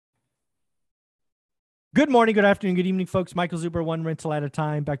Good morning, good afternoon, good evening, folks. Michael Zuber, one rental at a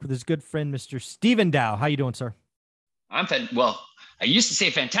time, back with his good friend, Mr. Stephen Dow. How you doing, sir? Well. I used to say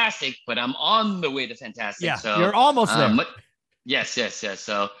fantastic, but I'm on the way to fantastic. Yeah, you're almost there. Mu- yes, yes, yes.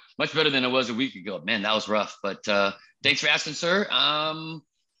 So much better than it was a week ago. Man, that was rough. But thanks for asking, sir.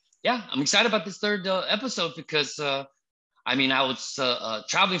 Yeah, I'm excited about this third episode because I was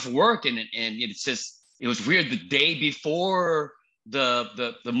traveling for work, and it was weird. The day before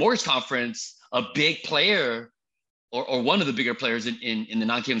the Morris conference, a big player or one of the bigger players in the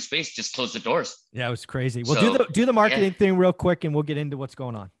non-QM space just closed the doors. Yeah, it was crazy. Well, So do the yeah, marketing thing real quick, and we'll get into what's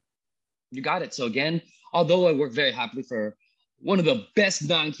going on. you got it. So again, although I work very happily for one of the best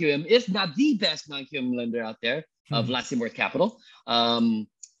non-QM, if not the best non-QM lender out there of Lasting Worth Capital,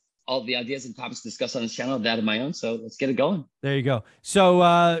 all the ideas and topics discussed on this channel are that of my own. So let's get it going. There you go.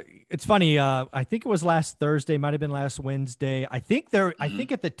 So it's funny. I think it was last Thursday, might have been last Wednesday. I think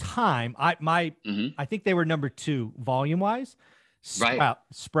at the time, I think they were number two volume wise. Sprout.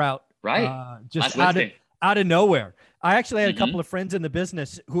 Right. Just out of nowhere. I actually had a couple of friends in the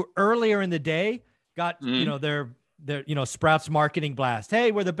business who earlier in the day got their Sprout's marketing blast.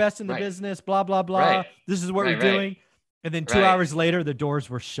 Hey, we're the best in the business. Blah blah blah. Right. This is what we're doing. And then 2 hours later, the doors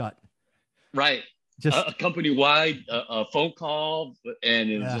were shut. Right. Just a company-wide phone call, and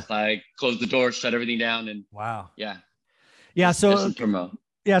it was just like close the door, shut everything down, and wow. Yeah. So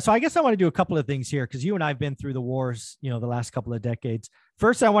I guess I want to do a couple of things here because you and I have been through the wars, the last couple of decades.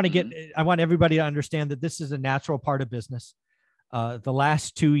 First, I want everybody to understand that this is a natural part of business. The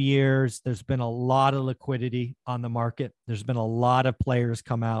last 2 years, there's been a lot of liquidity on the market. There's been a lot of players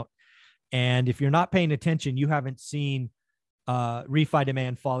come out. And if you're not paying attention, you haven't seen refi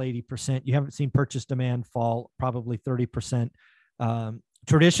demand fall 80%. You haven't seen purchase demand fall probably 30%.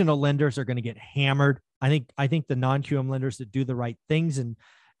 Traditional lenders are going to get hammered. I think the non-QM lenders that do the right things and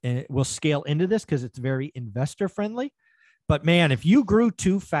it will scale into this because it's very investor friendly. But man, if you grew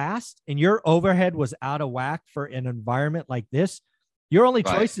too fast and your overhead was out of whack for an environment like this, your only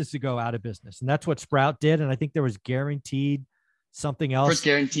choice is to go out of business. And that's what Sprout did. And I think there was guaranteed something else. First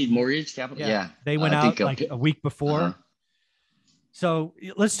guaranteed mortgage capital. Yeah. They went out like a week before. So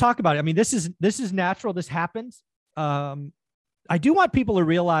let's talk about it. I mean, this is natural. This happens. I do want people to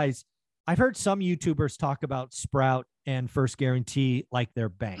realize I've heard some YouTubers talk about Sprout and First Guarantee like they're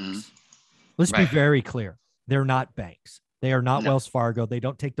banks. Let's be very clear. They're not banks. They are not Wells Fargo. They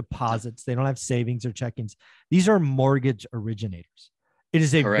don't take deposits. They don't have savings or check-ins. These are mortgage originators. It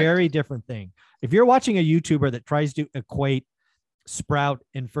is a very different thing. If you're watching a YouTuber that tries to equate Sprout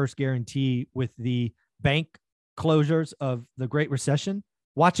and First Guarantee with the bank closures of the Great Recession,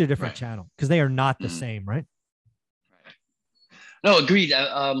 watch a different channel because they are not the same, right? No, agreed.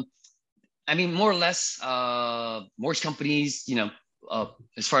 I mean, more or less, mortgage companies,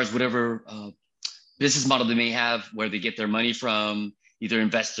 as far as whatever business model they may have, where they get their money from, either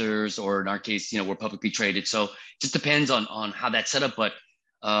investors or in our case, we're publicly traded. So it just depends on how that's set up. But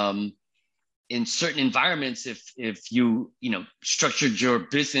in certain environments, if you structured your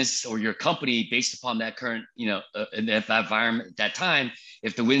business or your company based upon that current in that environment at that time,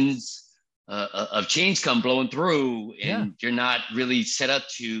 if the winds of change come blowing through and you're not really set up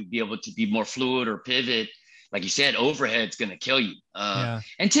to be able to be more fluid or pivot, like you said, overhead's going to kill you.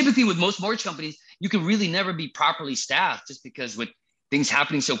 And typically with most mortgage companies, you can really never be properly staffed just because with things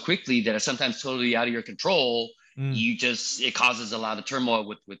happening so quickly that are sometimes totally out of your control, it causes a lot of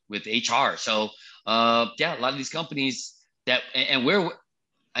turmoil with HR. So a lot of these companies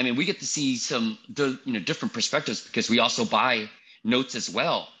we get to see some different perspectives because we also buy notes as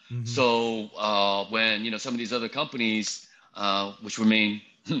well. So when some of these other companies which remain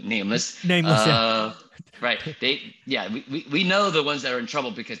nameless, we know the ones that are in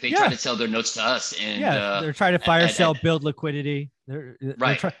trouble because they try to sell their notes to us, and they're trying to fire sell, build liquidity. They're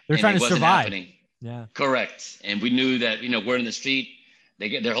trying to survive. Happening. Yeah, correct. And we knew that we're in the street.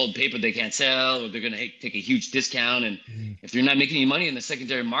 They're holding paper they can't sell, or they're going to take a huge discount. And if you're not making any money in the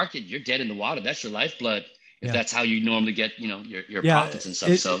secondary market, you're dead in the water. That's your lifeblood. If that's how you normally get your profits and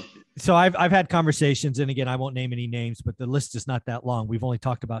stuff. So I've had conversations, and again, I won't name any names, but the list is not that long. We've only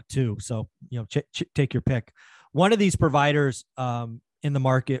talked about two, so take your pick. One of these providers in the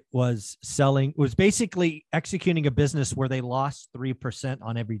market was basically executing a business where they lost 3%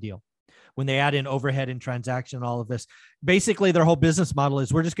 on every deal. When they add in overhead and transaction, all of this, basically their whole business model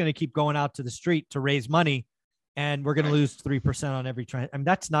is we're just going to keep going out to the street to raise money, and we're going to lose 3% on every trend. I mean,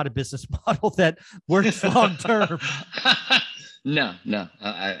 that's not a business model that works long term. No,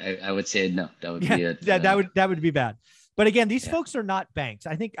 I would say no. That would be it. That would be bad. But again, these folks are not banks.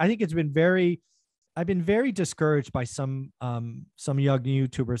 I think it's been I've been very discouraged by some young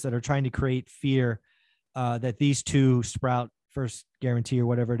YouTubers that are trying to create fear that these two, Sprout, First Guarantee, or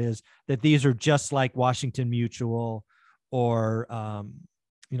whatever it is, that these are just like Washington Mutual or,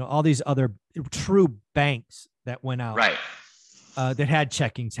 all these other true banks that went out, Right. That had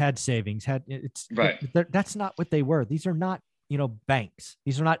checkings, had savings, Right. That's not what they were. These are not, banks.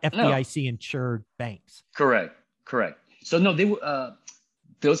 These are not FDIC insured banks. Correct. So no, they were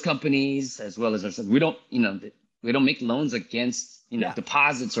those companies as well as ourselves. We don't make loans against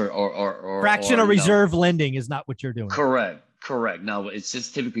deposits or fractional reserve lending is not what you're doing. Correct. No, it's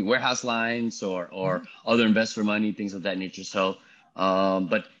just typically warehouse lines or other investor money, things of that nature. So,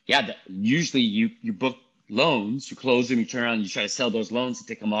 but yeah, usually you book loans, you close them, you turn around, you try to sell those loans to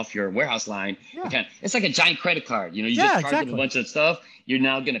take them off your warehouse line. Yeah. It's like a giant credit card. You just charge them a bunch of stuff. You're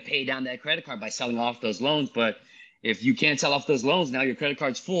now going to pay down that credit card by selling off those loans. But if you can't sell off those loans, now your credit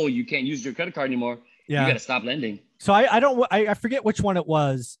card's full. You can't use your credit card anymore. Yeah. You got to stop lending. So I forget which one it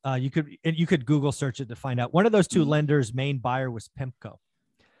was. You could Google search it to find out. One of those two lenders' main buyer was PIMCO.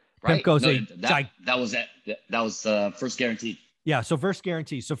 Right. PIMCO's that was First Guarantee. Yeah. So First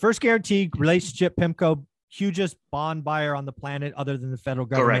Guarantee. First Guarantee relationship, PIMCO, hugest bond buyer on the planet other than the federal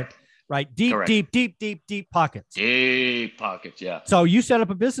government. Correct. Right. Deep pockets. Deep pockets. Yeah. So you set up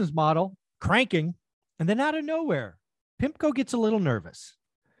a business model, cranking, and then out of nowhere, PIMCO gets a little nervous.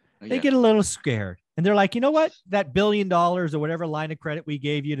 They get a little scared. And they're like, you know what? That $1 billion or whatever line of credit we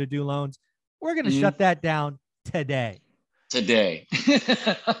gave you to do loans, we're going to shut that down today. And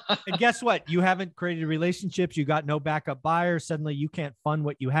guess what? You haven't created relationships. You got no backup buyers. Suddenly you can't fund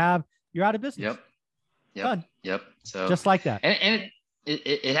what you have. You're out of business. Done. So just like that. And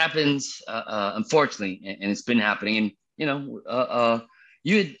it happens, unfortunately, and it's been happening. And,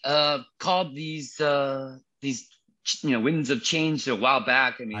 you had called these winds of change a while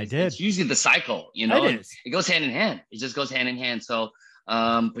back. I mean, I did. It's usually the cycle, it goes hand in hand. It just goes hand in hand. So,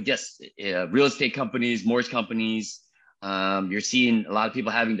 but yes, real estate companies, mortgage companies, you're seeing a lot of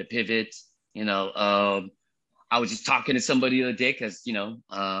people having to pivot. I was just talking to somebody the other day because,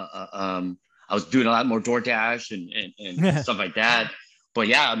 I was doing a lot more DoorDash and stuff like that. But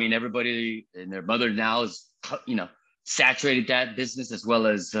yeah, I mean, everybody and their mother now is, saturated that business as well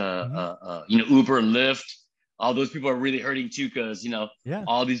as, Uber and Lyft. All those people are really hurting too because,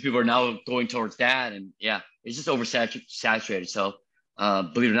 all these people are now going towards that. And yeah, it's just oversaturated. So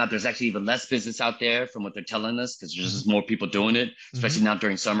believe it or not, there's actually even less business out there from what they're telling us because there's just more people doing it, especially now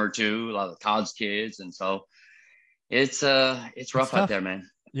during summer too. A lot of college kids. And so it's rough out there, man.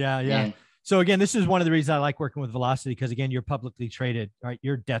 Yeah. So again, this is one of the reasons I like working with Velocity because again, you're publicly traded, right?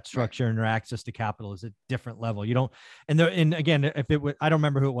 Your debt structure and your access to capital is a different level. You don't, and again, if it was, I don't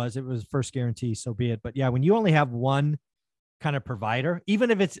remember who it was First Guarantee, so be it. But yeah, when you only have one kind of provider,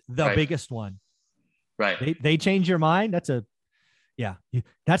 even if it's the biggest one, right? They change your mind. That's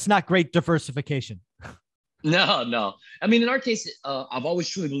not great diversification. No. I mean, in our case, I've always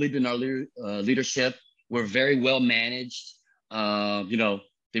truly believed in our leadership. We're very well managed.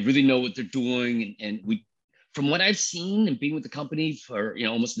 They really know what they're doing. And we, from what I've seen and being with the company for,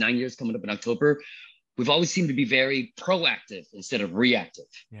 almost 9 years coming up in October, we've always seemed to be very proactive instead of reactive.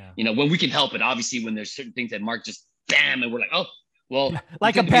 Yeah. When we can help it, obviously, when there's certain things that Mark just bam, and we're like, oh, well.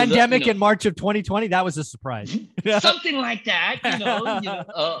 Like a pandemic in March of 2020, that was a surprise. Something like that,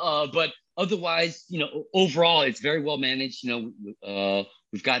 but otherwise, overall, it's very well managed.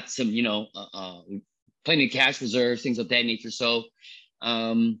 We've got some, plenty of cash reserves, things of that nature. So,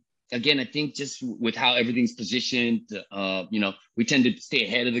 again, I think just with how everything's positioned, we tend to stay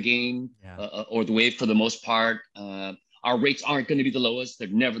ahead of the game or the wave for the most part. Our rates aren't going to be the lowest. They're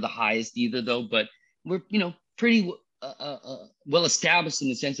never the highest either, though. But we're, pretty well established in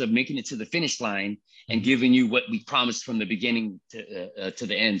the sense of making it to the finish line and giving you what we promised from the beginning to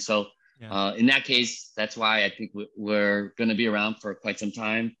the end. So in that case, that's why I think we're going to be around for quite some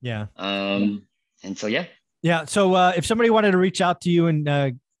time. Yeah. And so, yeah. Yeah. So if somebody wanted to reach out to you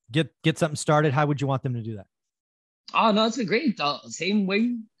and get something started, how would you want them to do that? Oh, no, it's great. Same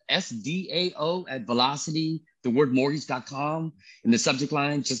way, SDAO at Velocity, thewordmortgage.com. In the subject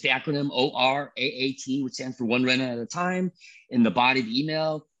line, just the acronym ORAAT, which stands for one renter at a time. In the body of the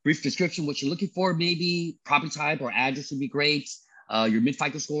email, brief description, what you're looking for, maybe property type or address would be great. Your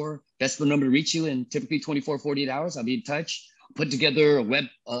mid-FICO score, that's the number to reach you in typically 24, 48 hours. I'll be in touch. Put together a web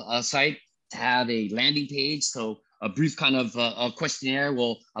site to have a landing page. So a brief kind of questionnaire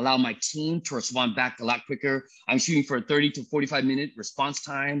will allow my team to respond back a lot quicker. I'm shooting for a 30 to 45 minute response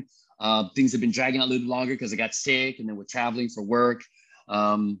time. Things have been dragging out a little longer because I got sick and then we're traveling for work.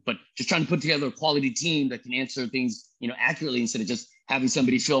 But just trying to put together a quality team that can answer things, accurately instead of just having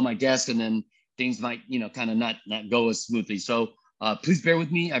somebody fill my desk and then things might, kind of not go as smoothly. So please bear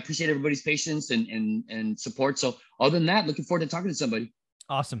with me. I appreciate everybody's patience and support. So other than that, looking forward to talking to somebody.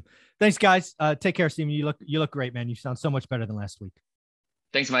 Awesome. Thanks, guys. Take care, Steven. You look great, man. You sound so much better than last week.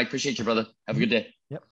 Thanks, Mike. Appreciate you, brother. Have a good day. Yep.